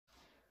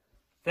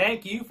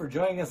Thank you for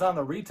joining us on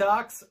the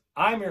Retox.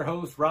 I'm your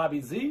host, Robbie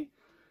Z.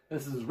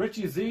 This is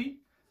Richie Z,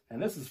 and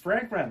this is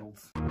Frank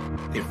Reynolds.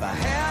 If I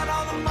had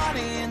all the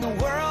money in the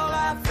world,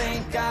 I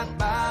think I'd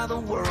buy the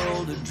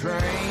world a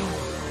drink.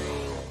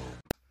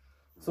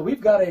 So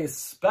we've got a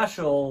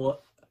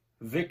special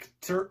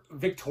victory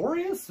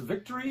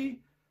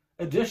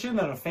edition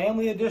and a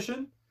family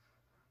edition.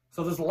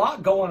 So there's a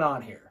lot going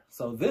on here.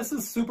 So this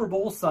is Super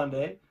Bowl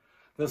Sunday.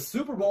 The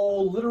Super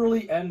Bowl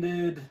literally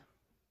ended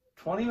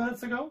 20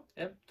 minutes ago?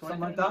 Yep, something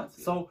like that.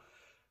 So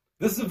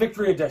this is a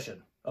victory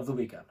edition of the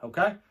weekend,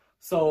 okay?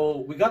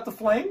 So we got the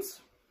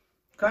Flames,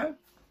 okay?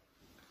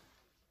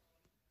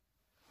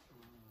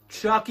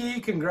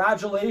 Chucky,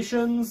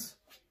 congratulations.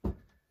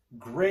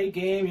 Great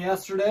game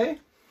yesterday.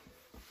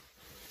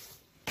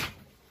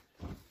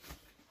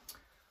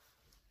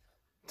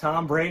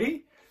 Tom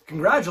Brady,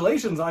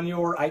 congratulations on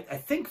your, I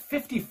think,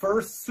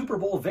 51st Super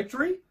Bowl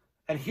victory.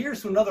 And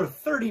here's to another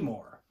 30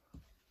 more.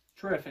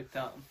 Terrific,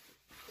 Tom.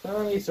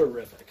 Very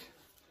terrific.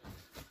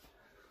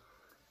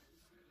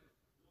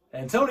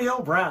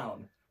 Antonio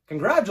Brown,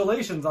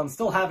 congratulations on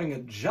still having a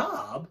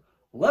job,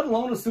 let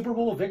alone a Super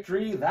Bowl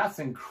victory. That's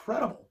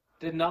incredible.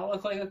 Did not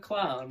look like a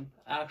clown.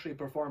 Actually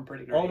performed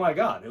pretty great. Oh my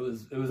God, it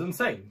was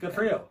insane. Good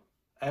for you.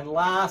 And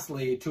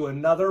lastly, to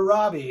another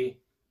Robbie,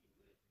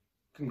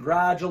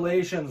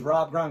 congratulations,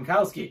 Rob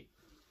Gronkowski.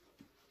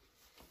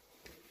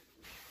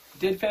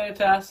 Did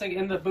fantastic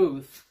in the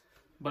booth,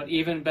 but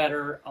even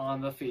better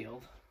on the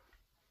field.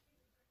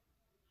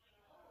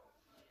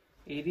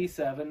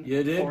 87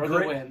 You did for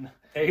great. the win.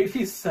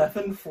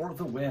 87 for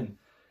the win.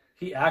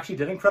 He actually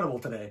did incredible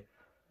today.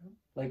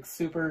 Like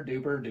super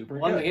duper duper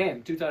Won good. the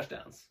game. 2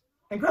 touchdowns.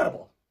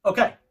 Incredible.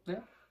 Okay. Yeah.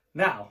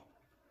 Now,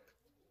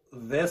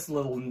 this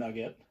little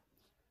nugget,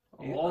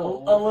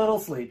 Oh. a little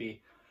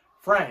sleepy.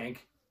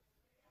 Frank,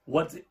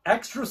 what's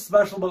extra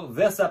special about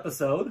this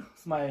episode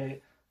is my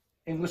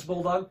English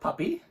Bulldog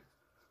puppy.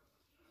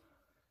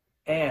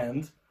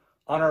 And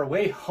on our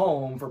way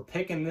home for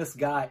picking this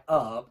guy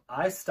up,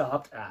 I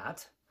stopped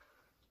at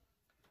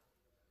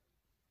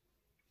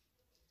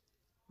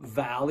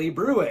Valley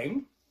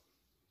Brewing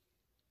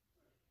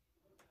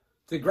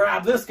to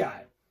grab this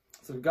guy.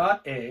 So we've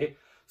got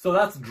so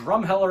that's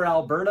Drumheller,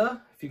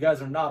 Alberta, if you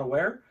guys are not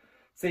aware.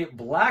 It's a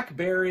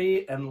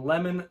blackberry and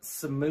lemon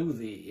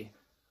smoothie.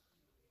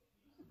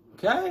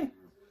 Okay.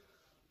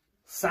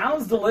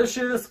 Sounds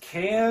delicious.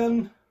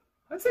 I'd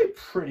say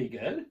pretty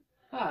good.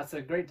 Ah, it's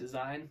a great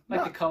design.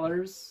 Like Yeah. the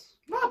colors.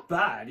 Not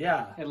bad,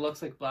 yeah. It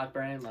looks like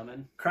blackberry and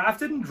lemon.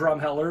 Crafted in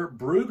Drumheller,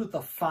 brewed with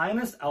the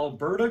finest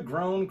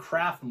Alberta-grown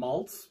craft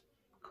malts.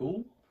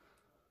 Cool.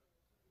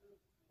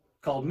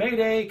 Called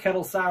Mayday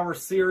Kettle Sour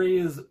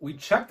Series. We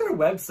checked their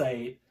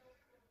website.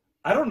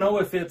 I don't know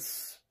if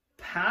it's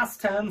past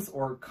tense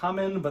or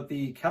coming, but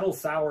the Kettle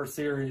Sour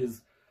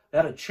Series, they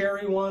had a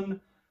cherry one.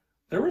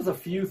 There was a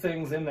few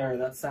things in there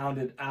that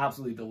sounded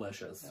absolutely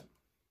delicious. Yep.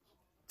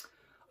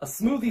 A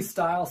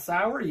smoothie-style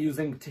sour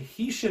using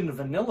Tahitian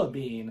vanilla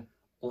bean,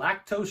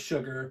 lactose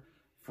sugar,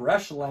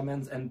 fresh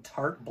lemons, and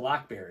tart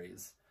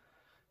blackberries.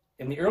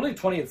 In the early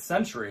 20th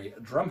century,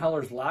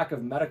 Drumheller's lack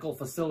of medical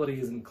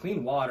facilities and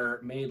clean water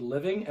made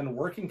living and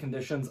working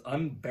conditions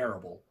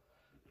unbearable.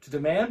 To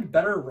demand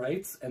better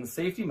rights and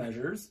safety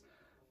measures,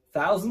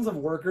 thousands of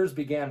workers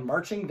began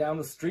marching down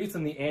the streets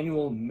in the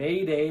annual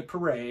May Day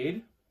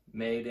parade.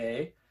 May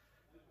Day.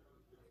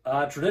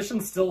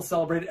 Tradition still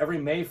celebrated every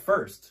May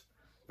 1st.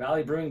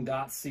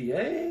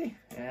 Valleybrewing.ca,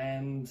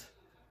 and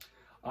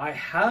I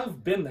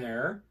have been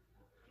there.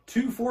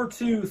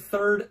 242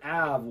 3rd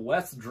Ave,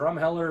 West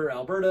Drumheller,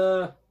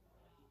 Alberta.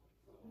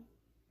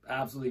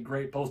 Absolutely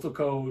great postal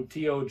code,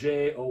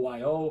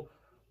 TOJOYO.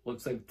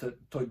 Looks like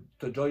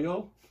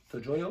Tojoyo,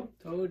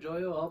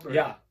 Alberta.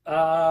 Yeah.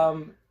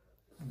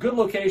 Good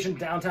location,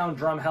 downtown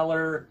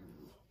Drumheller.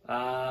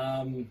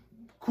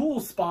 Cool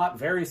spot,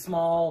 very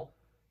small.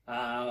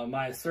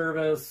 My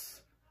service,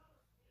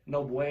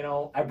 no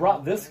bueno. I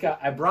brought this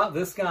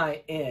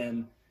guy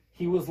in.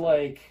 He was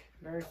like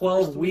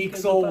 12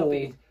 weeks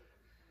old.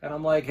 And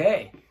I'm like,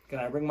 hey, can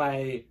I bring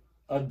my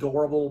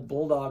adorable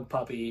bulldog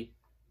puppy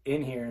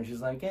in here? And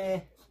she's like,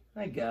 I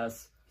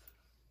guess.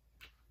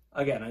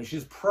 Again, and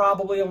she's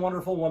probably a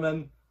wonderful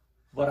woman,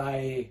 but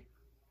I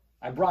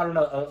brought in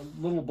a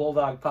little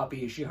bulldog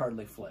puppy. She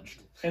hardly flinched.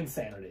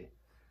 Insanity.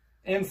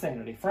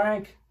 Insanity.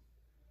 Frank,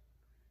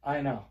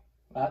 I know.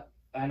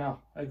 I know.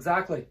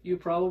 Exactly. You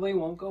probably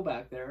won't go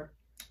back there,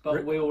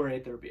 but we will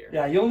rate their beer.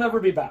 Yeah, you'll never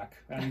be back.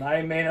 And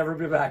I may never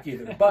be back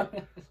either.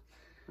 But,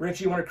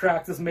 Rich, you want to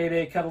crack this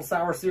Mayday Kettle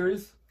Sour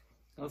series?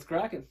 Let's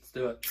crack it. Let's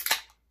do it.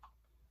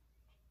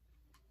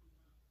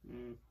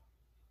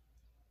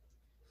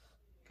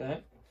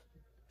 Okay.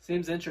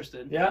 Seems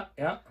interested. Yeah.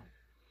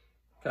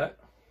 Okay.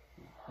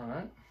 All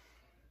right.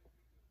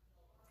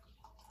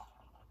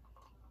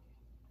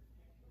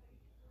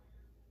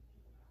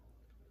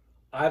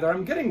 Either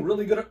I'm getting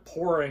really good at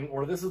pouring,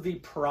 or this is the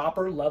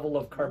proper level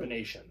of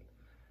carbonation.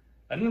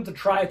 I didn't have to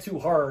try too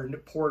hard and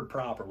it poured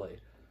properly.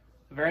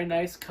 Very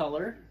nice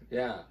color.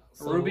 Yeah.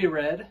 Ruby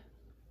red.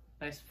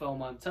 Nice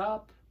foam on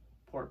top.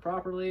 Pour it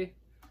properly.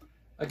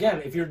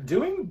 Again, if you're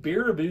doing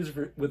beer reviews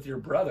with your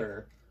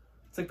brother,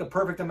 it's like the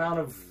perfect amount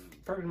of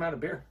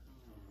beer.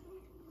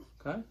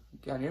 Okay.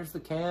 Again, here's the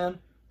can.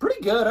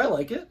 Pretty good. I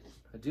like it.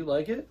 I do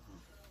like it.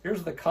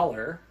 Here's the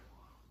color.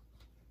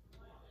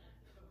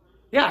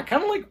 Yeah,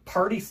 kind of like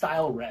party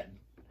style red.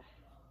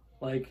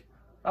 Like,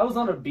 I was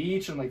on a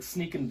beach and like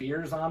sneaking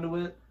beers onto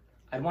it.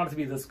 I'd want it to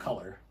be this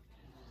color.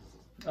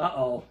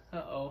 Uh-oh.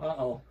 Uh-oh.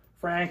 Uh-oh.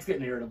 Frank's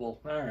getting irritable.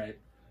 All right.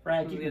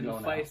 Frank, you can go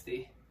now.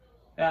 Feisty.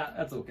 Yeah,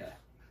 that's okay.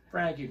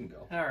 Frank, you can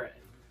go. All right.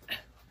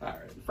 All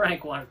right.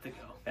 Frank wanted to go.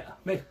 Yeah.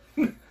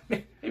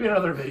 Maybe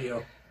another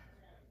video.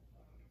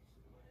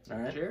 All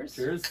right. Cheers.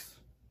 Cheers.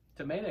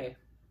 Tomato.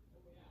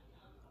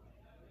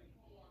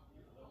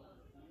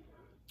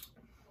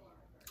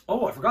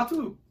 Oh, I forgot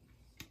to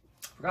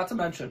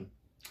mention.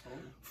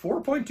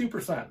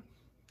 4.2%.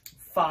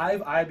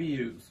 5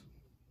 IBUs.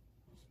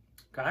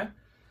 Okay?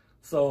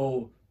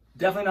 So,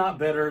 definitely not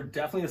bitter,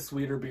 definitely a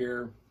sweeter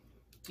beer.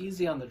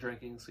 Easy on the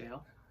drinking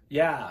scale.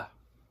 Yeah.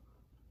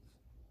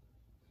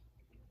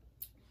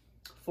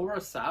 For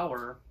a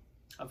sour,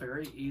 a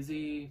very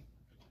easy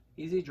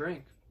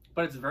drink.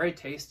 But it's very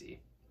tasty.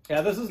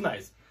 Yeah, this is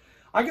nice.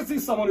 I can see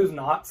someone who's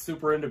not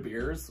super into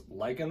beers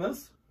liking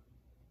this.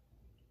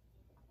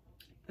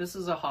 This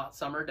is a hot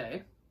summer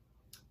day.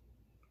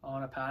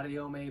 On a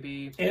patio,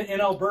 maybe. In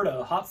Alberta,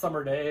 a hot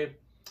summer day,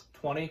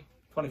 20,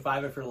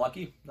 25 if you're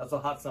lucky. That's a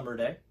hot summer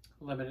day.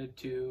 Limited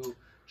to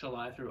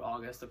July through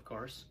August, of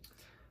course.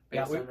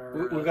 Yeah,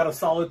 we've got a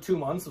solid 2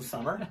 months of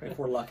summer if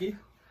we're lucky.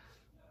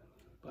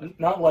 But,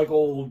 not like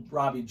old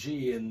Robbie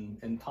G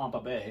in Tampa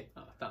Bay.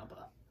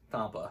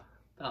 Tampa.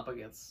 Tampa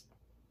gets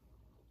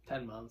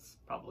 10 months,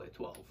 probably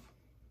 12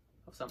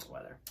 of summer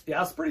weather.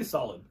 Yeah, it's pretty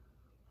solid.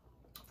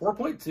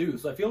 4.2,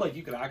 so I feel like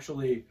you could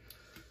actually...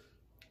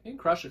 You can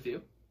crush a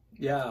few.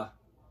 Yeah.